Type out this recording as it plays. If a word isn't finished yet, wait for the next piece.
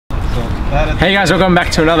Hey guys, welcome back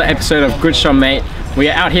to another episode of Good Shot Mate. We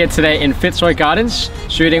are out here today in Fitzroy Gardens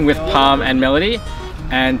shooting with Palm and Melody,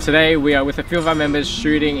 and today we are with a few of our members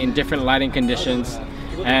shooting in different lighting conditions,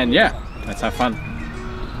 and yeah, let's have fun.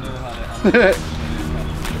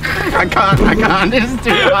 I can't, this is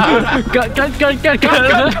too hard.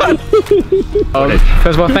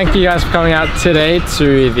 First of all, thank you guys for coming out today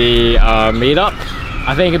to the meetup.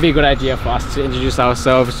 I think it'd be a good idea for us to introduce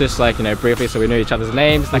ourselves, just like, you know, briefly, so we know each other's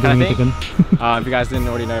names, that kind of thing. If you guys didn't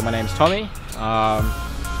already know, my name's Tommy, and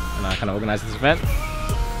I kind of organised this event.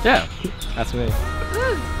 Yeah, that's me.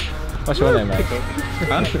 What's your name, mate?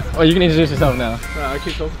 Huh? Oh, you can introduce yourself now.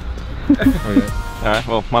 Okay, cool. Okay. Alright,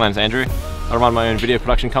 well, my name's Andrew. I run my own video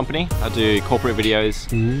production company. I do corporate videos,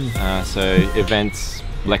 so events,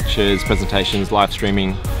 lectures, presentations, live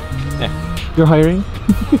streaming. Yeah. You're hiring?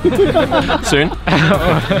 Soon.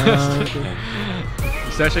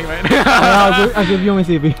 Searching, mate. I'll give you my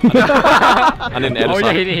CV. I need an editor. Oh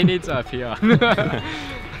yeah, he needs a PR.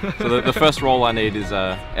 So the first role I need is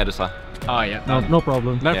editor. Oh yeah. No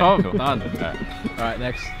problem. No problem. Cool. Done. Alright,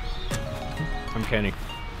 next. I'm Kenny.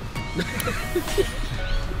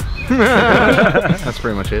 That's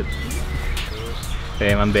pretty much it.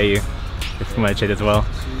 Hey, I'm Bayu. That's pretty much it as well.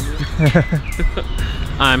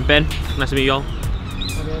 I'm Ben. Nice to meet you all.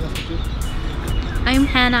 I'm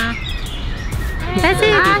Hannah. That's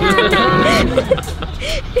it.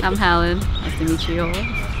 I'm Helen. Nice to meet you all.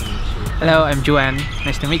 Hello, I'm Joanne.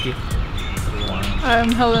 Nice to meet you.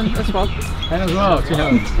 I'm Helen as well. Helen as well. Two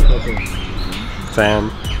Helens.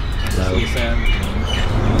 Sam. Hello. Sam.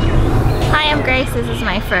 Hi, I'm Grace. This is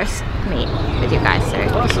my first meet with you guys, so.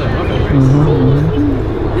 Awesome.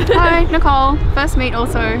 Okay, Hi, Nicole. First meet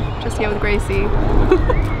also, just here with Gracie.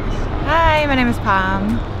 Hi, my name is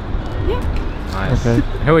Palm. Yeah. Nice. Okay.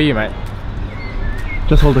 Who are you, mate?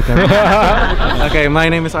 Just hold the camera. Okay, my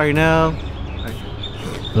name is Arnel.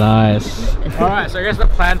 Nice. Alright, so I guess the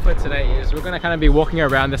plan for today is we're going to kind of be walking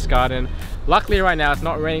around this garden. Luckily right now it's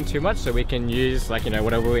not raining too much, so we can use, like, you know,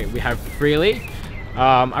 whatever we have freely.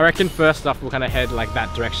 I reckon first off we'll kind of head like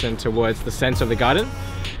that direction towards the center of the garden.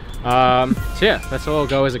 So yeah, let's all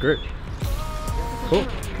go as a group. Cool.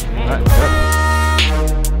 Alright, go.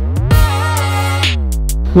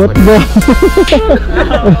 What the?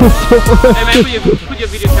 Hey man, put your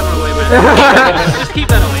video camera away, man. Just keep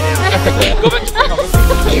that away now. Go back to the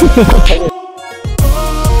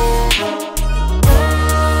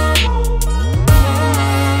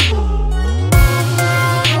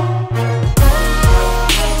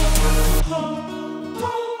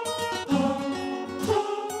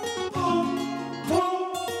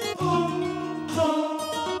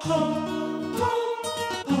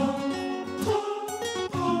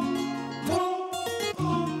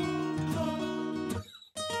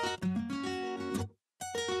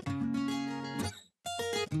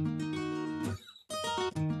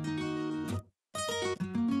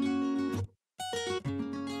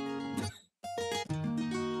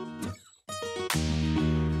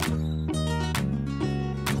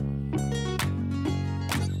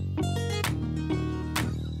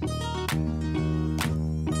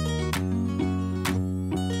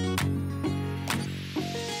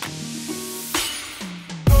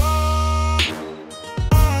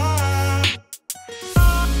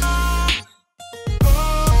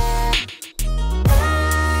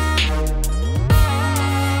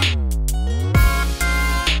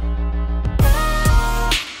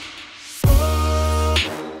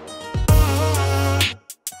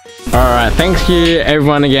Alright, thank you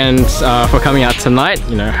everyone again for coming out tonight.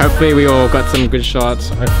 You know, hopefully we all got some good shots,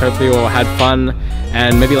 hopefully we all had fun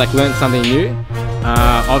and maybe like learned something new.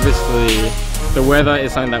 Obviously the weather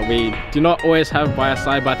is something that we do not always have by our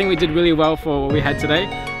side, but I think we did really well for what we had today,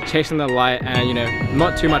 chasing the light and, you know,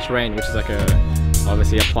 not too much rain, which is like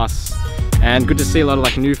obviously a plus. And good to see a lot of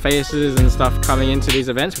like new faces and stuff coming into these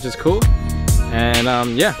events, which is cool.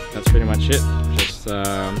 And yeah, that's pretty much it. Just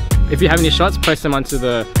if you have any shots, post them onto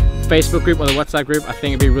the Facebook group or the WhatsApp group. I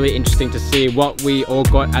think it'd be really interesting to see what we all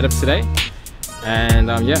got out of today. And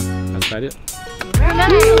yeah, that's about it.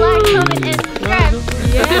 Remember to like, comment, and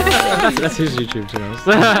subscribe. That's his YouTube channel.